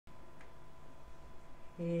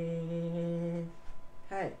Hey,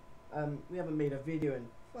 we haven't made a video in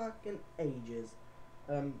fucking ages.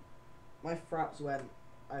 My fraps went.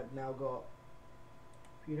 I've now got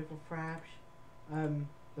beautiful fraps.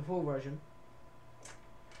 The full version.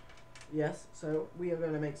 Yes, so we are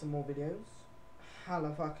going to make some more videos.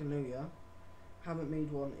 Hallelujah. Haven't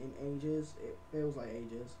made one in ages. It feels like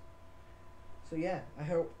ages. So yeah, I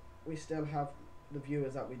hope we still have the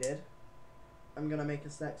viewers that we did. I'm gonna make a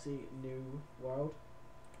sexy new world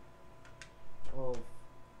of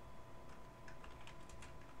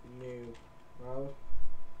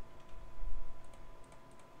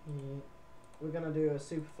We're gonna do a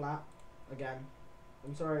super flat again.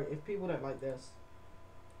 I'm sorry if people don't like this.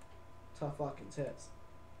 Tough fucking tits.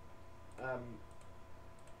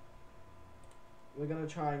 We're gonna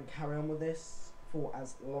try and carry on with this for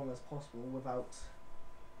as long as possible without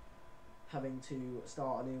having to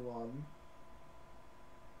start a new one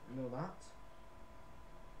and all that.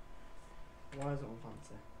 Why is it on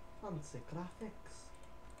fancy? Fancy graphics.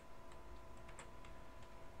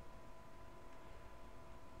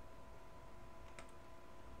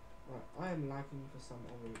 Right, I am lagging for some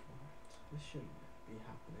reason. Right, this shouldn't be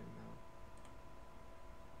happening now.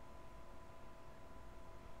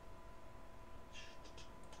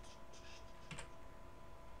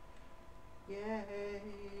 Yay!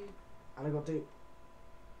 And I got to.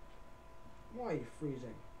 Why are you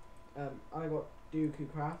freezing? I got Dooku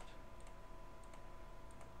Craft.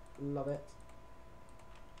 Love it.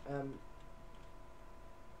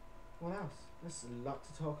 What else? There's a lot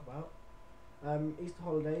to talk about. Easter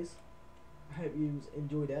holidays. I hope you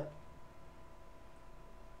enjoyed it.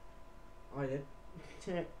 I did.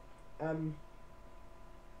 Don't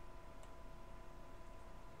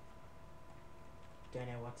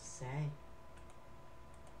know what to say.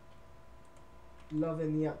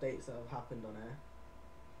 Loving the updates that have happened on here.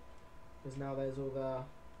 Because now there's all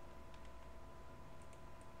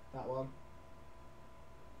that one.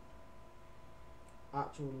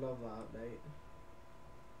 Actual love that update.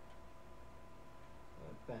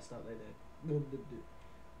 Best update.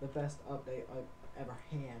 The best update I've ever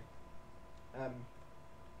had.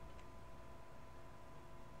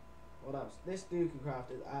 What else? This Dooku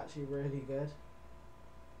Craft is actually really good.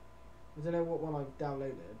 I don't know what one I've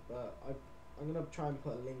downloaded, but I'm gonna try and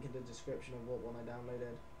put a link in the description of what one I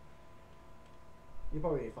downloaded. You'll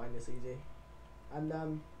probably find this easy. And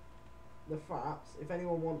the fraps, if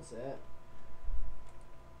anyone wants it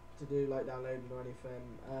to do like downloading or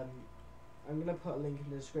anything, I'm gonna put a link in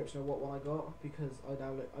the description of what one I got, because I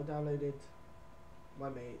downloaded my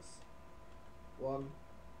mate's one.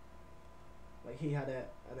 Like, he had it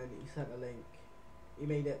and then he sent a link. He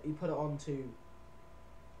put it onto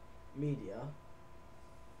media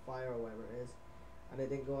fire or whatever it is, and it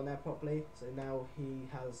didn't go on there properly, so now he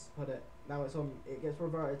has put it, now it's on, it gets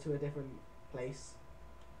reverted to a different place,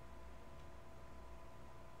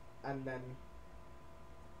 and then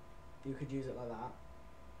you could use it like that.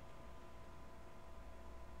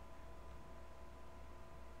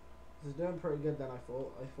 It's doing pretty good then. I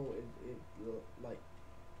thought it'd like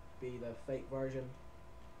be the fake version,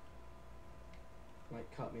 like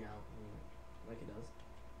cut me out like it does.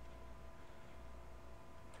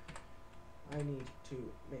 I need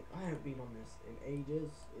to make. I haven't been on this in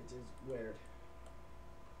ages. It is weird.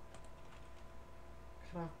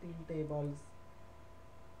 Crafting tables.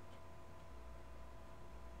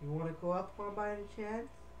 You want to go up one by any chance?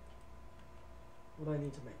 What do I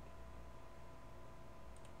need to make?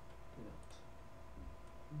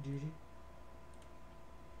 Do you?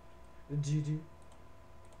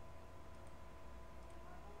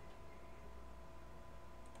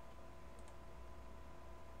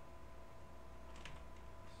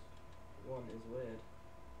 One is weird.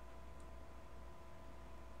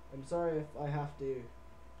 I'm sorry if I have to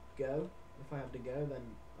go. If I have to go,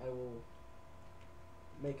 then I will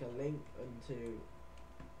make a link into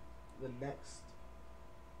the next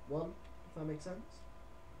one, if that makes sense.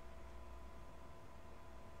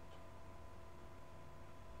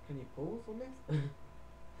 Can you pause on this?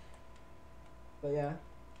 But yeah.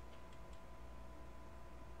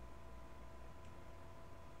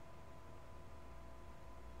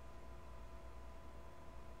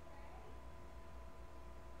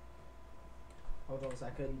 Hold on a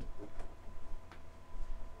second.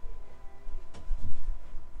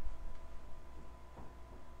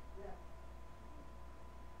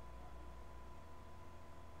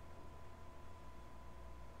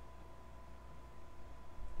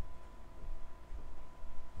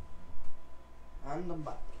 And I'm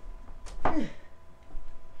back. I'm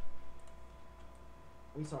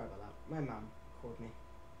sorry about that. My mum called me.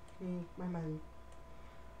 My mum.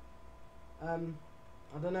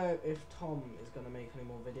 I don't know if Tom is gonna make any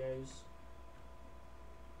more videos.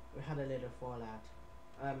 We had a little fallout,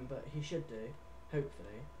 but he should do,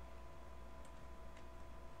 hopefully.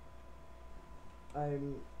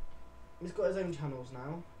 He's got his own channels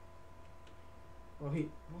now. Well,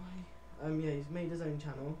 yeah, he's made his own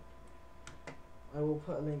channel. I will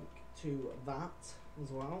put a link to that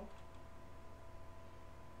as well.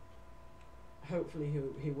 Hopefully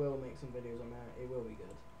he will make some videos on there. It will be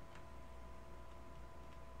good.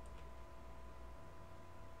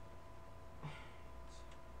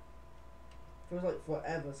 Feels like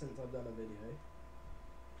forever since I've done a video.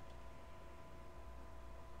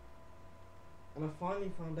 And I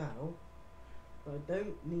finally found out that I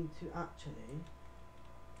don't need to actually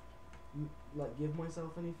like give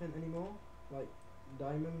myself anything anymore, like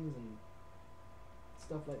diamonds and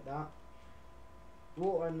stuff like that.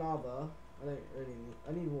 Water and lava, I don't really need.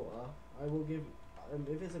 I need water. I will give,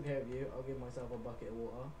 if it's okay with you, I'll give myself a bucket of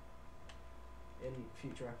water in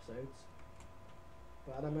future episodes.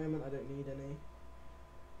 But at the moment, I don't need any.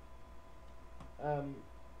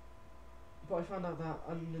 But I found out that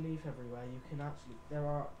underneath everywhere, you can actually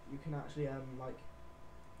like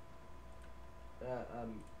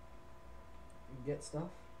get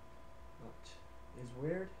stuff. That is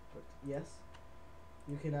weird, but yes,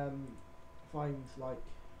 you can find like,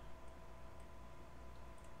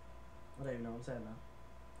 I don't even know what I'm saying now.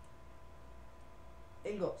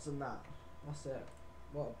 Ingots and that. That's it.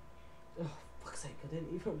 Well, oh fuck's sake! I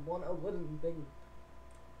didn't even want a wooden thing.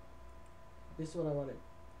 This is what I wanted.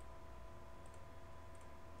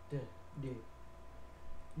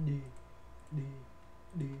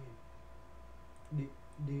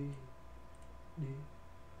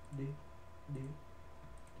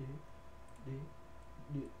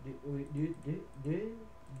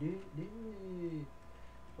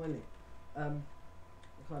 Finally,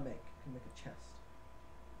 what can I make? I can make a chest.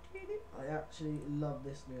 I actually love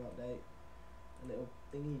this new update. A little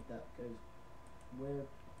thingy that goes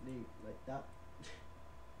weirdly like that.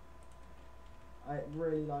 I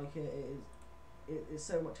really like it. It's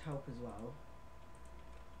so much help as well.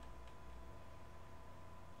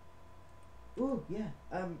 Oh yeah.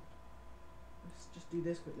 Let's just do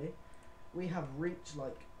this quickly. We have reached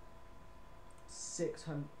like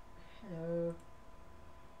 600. Hello.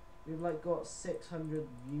 We've like got 600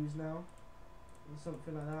 views now, or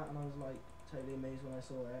something like that, and I was like totally amazed when I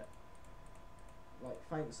saw it. Like,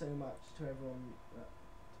 thanks so much to everyone that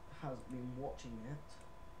has been watching it.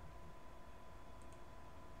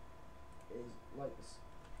 It's like,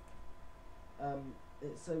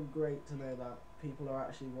 it's so great to know that people are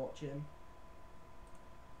actually watching.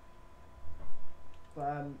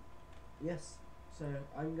 But yes, so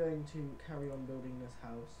I'm going to carry on building this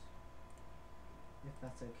house, if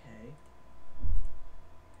that's okay.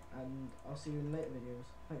 And I'll see you in later videos.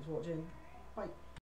 Thanks for watching. Bye.